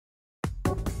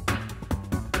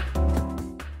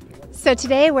So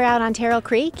today we're out on Terrell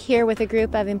Creek here with a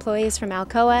group of employees from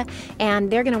Alcoa,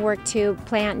 and they're going to work to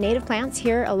plant native plants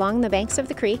here along the banks of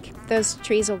the creek. Those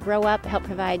trees will grow up, help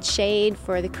provide shade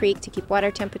for the creek to keep water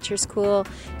temperatures cool,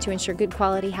 to ensure good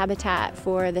quality habitat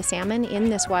for the salmon in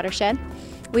this watershed.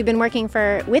 We've been working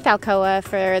with Alcoa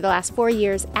for the last 4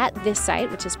 years at this site,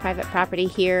 which is private property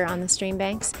here on the stream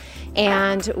banks.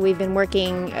 And we've been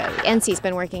working, Nsea's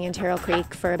been working in Terrell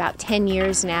Creek for about 10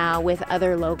 years now with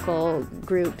other local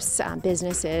groups,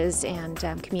 businesses, and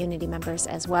community members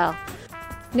as well.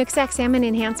 Nooksack Salmon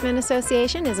Enhancement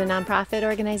Association is a nonprofit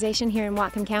organization here in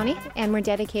Whatcom County, and we're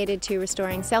dedicated to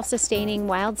restoring self-sustaining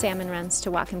wild salmon runs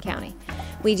to Whatcom County.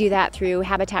 We do that through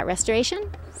habitat restoration,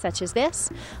 such as this.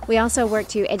 We also work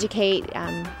to educate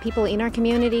people in our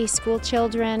community, school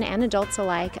children and adults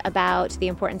alike, about the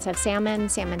importance of salmon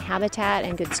habitat,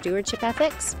 and good stewardship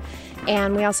ethics.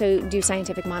 And we also do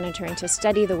scientific monitoring to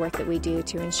study the work that we do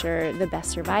to ensure the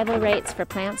best survival rates for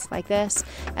plants like this,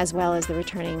 as well as the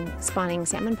returning spawning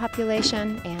salmon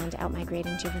population and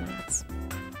outmigrating juveniles.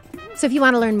 So if you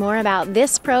want to learn more about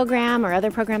this program or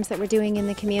other programs that we're doing in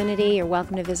the community, you're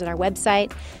welcome to visit our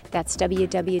website. That's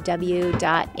www.n-sea.org.